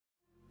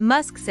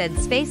Musk said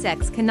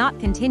SpaceX cannot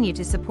continue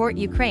to support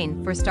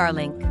Ukraine for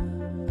Starlink.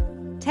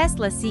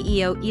 Tesla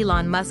CEO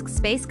Elon Musk's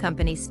space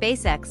company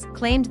SpaceX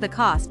claimed the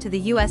cost to the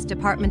U.S.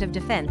 Department of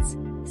Defense,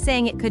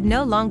 saying it could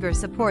no longer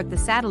support the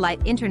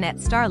satellite internet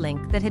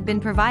Starlink that had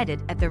been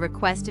provided at the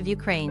request of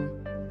Ukraine.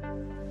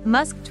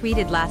 Musk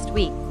tweeted last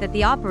week that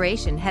the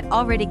operation had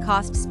already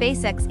cost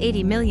SpaceX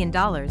 $80 million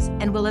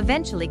and will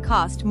eventually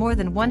cost more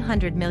than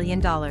 $100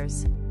 million.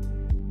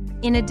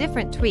 In a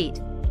different tweet,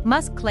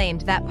 Musk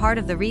claimed that part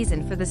of the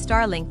reason for the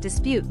Starlink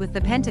dispute with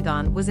the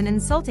Pentagon was an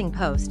insulting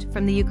post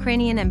from the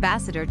Ukrainian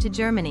ambassador to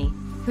Germany,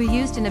 who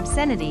used an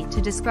obscenity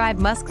to describe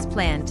Musk's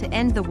plan to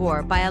end the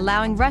war by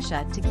allowing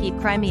Russia to keep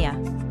Crimea.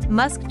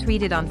 Musk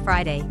tweeted on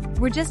Friday,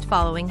 "We're just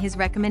following his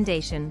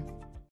recommendation."